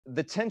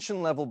the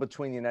tension level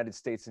between the United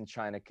States and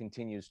China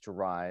continues to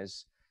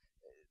rise.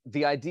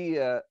 The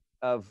idea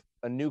of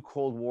a new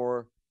Cold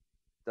War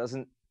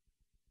doesn't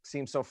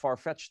seem so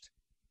far-fetched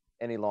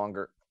any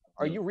longer.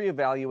 Are you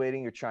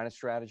reevaluating your China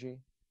strategy?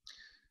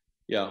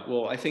 Yeah,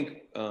 well, I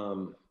think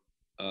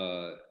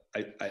I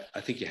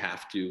think you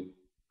have to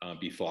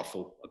be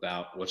thoughtful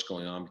about what's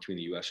going on between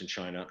the U.S. and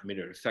China. I mean,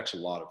 it affects a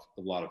lot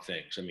of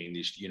things. I mean,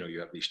 you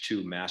have these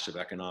two massive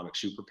economic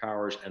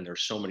superpowers, and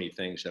there's so many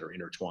things that are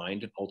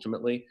intertwined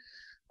ultimately.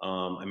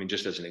 I mean,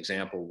 just as an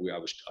example,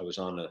 I was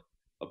on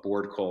a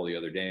board call the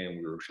other day, and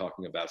we were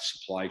talking about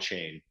supply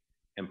chain,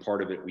 and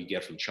part of it we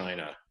get from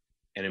China,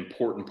 and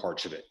important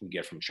parts of it we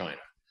get from China.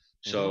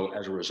 So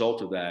as a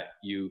result of that,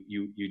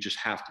 you just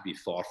have to be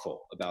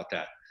thoughtful about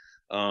that.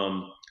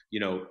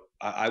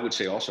 I would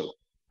say also,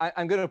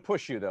 I'm going to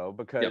push you though,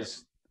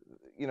 because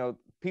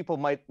people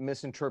might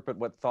misinterpret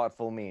what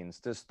thoughtful means.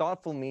 Does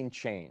thoughtful mean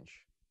change?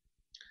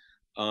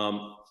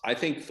 I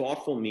think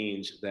thoughtful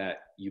means that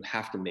you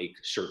have to make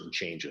certain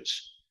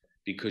changes,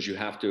 because you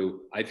have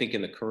to. I think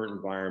in the current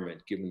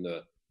environment, given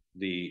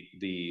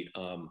the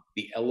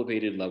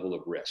elevated level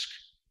of risk,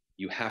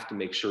 you have to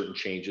make certain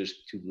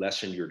changes to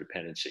lessen your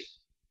dependency.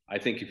 I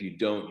think if you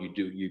don't,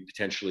 you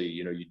potentially,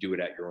 you do it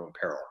at your own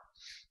peril.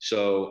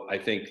 So I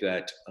think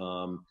that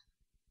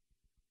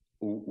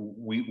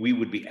we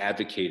would be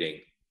advocating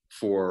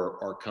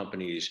for our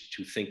companies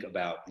to think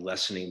about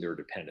lessening their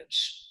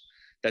dependence.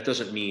 That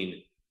doesn't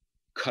mean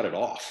cut it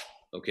off,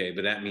 okay?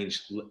 But that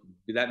means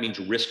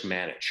risk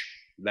manage.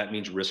 That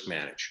means risk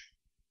manage.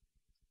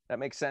 That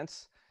makes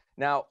sense.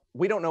 Now,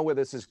 we don't know where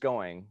this is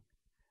going,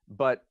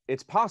 but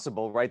it's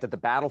possible, right, that the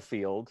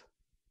battlefield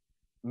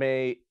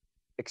may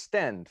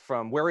extend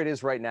from where it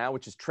is right now,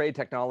 which is trade,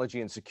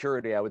 technology, and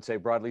security. I would say,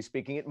 broadly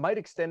speaking, it might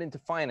extend into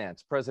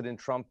finance. President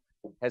Trump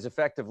has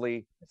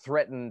effectively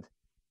threatened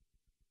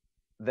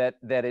that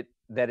it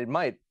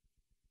might.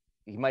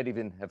 He might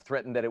even have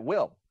threatened that it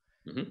will.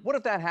 Mm-hmm. What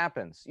if that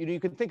happens? You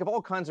can think of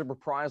all kinds of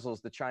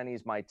reprisals the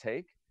Chinese might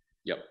take.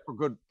 Yep.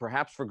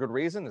 Perhaps for good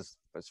reason, as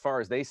far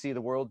as they see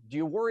the world. Do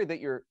you worry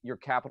that your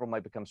capital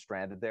might become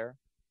stranded there?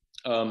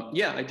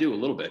 Yeah, I do a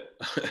little bit.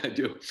 I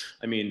do.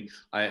 I mean,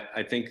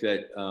 I think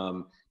that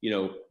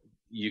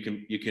you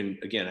can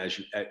again,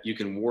 you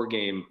can war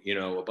game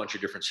a bunch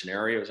of different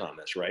scenarios on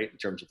this, right? In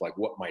terms of like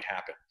what might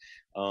happen.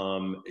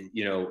 When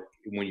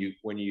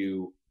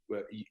you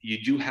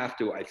do have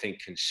to, I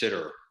think,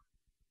 consider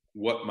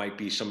what might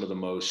be some of the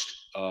most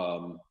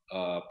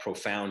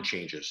profound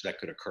changes that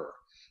could occur.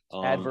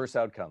 Adverse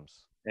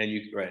outcomes.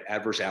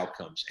 Adverse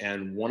outcomes,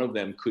 and one of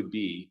them could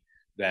be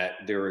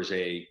that there is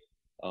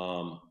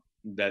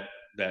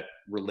that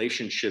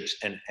relationships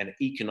and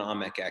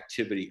economic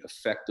activity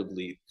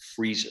effectively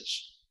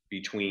freezes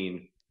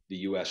between the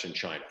U.S. and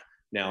China.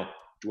 Now,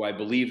 do I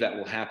believe that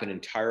will happen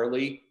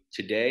entirely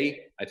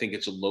today? I think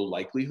it's a low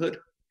likelihood.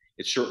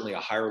 It's certainly a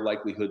higher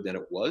likelihood than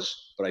it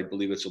was, but I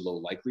believe it's a low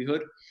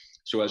likelihood.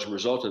 So as a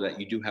result of that,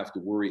 you do have to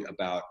worry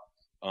about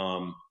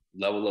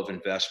level of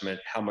investment,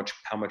 how much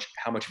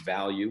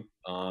value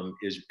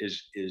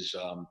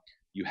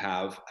you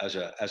have as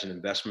an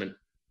investment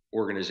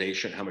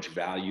organization, how much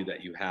value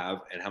that you have,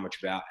 and how much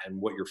and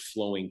what you're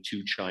flowing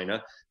to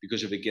China.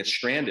 Because if it gets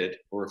stranded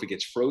or if it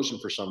gets frozen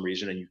for some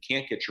reason and you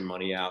can't get your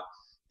money out,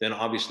 then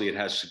obviously it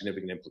has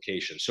significant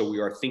implications. So we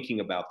are thinking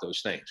about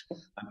those things.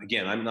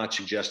 Again, I'm not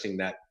suggesting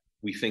that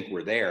we think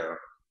we're there,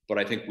 but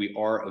I think we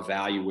are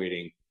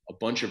evaluating a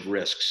bunch of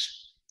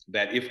risks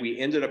that if we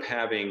ended up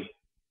having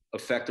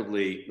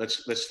effectively,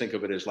 let's think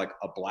of it as like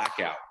a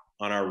blackout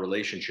on our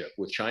relationship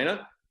with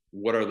China.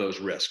 What are those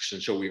risks?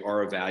 And so we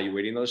are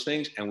evaluating those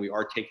things, and we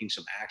are taking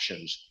some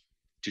actions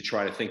to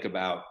try to think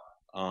about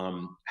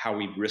how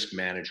we risk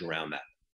manage around that.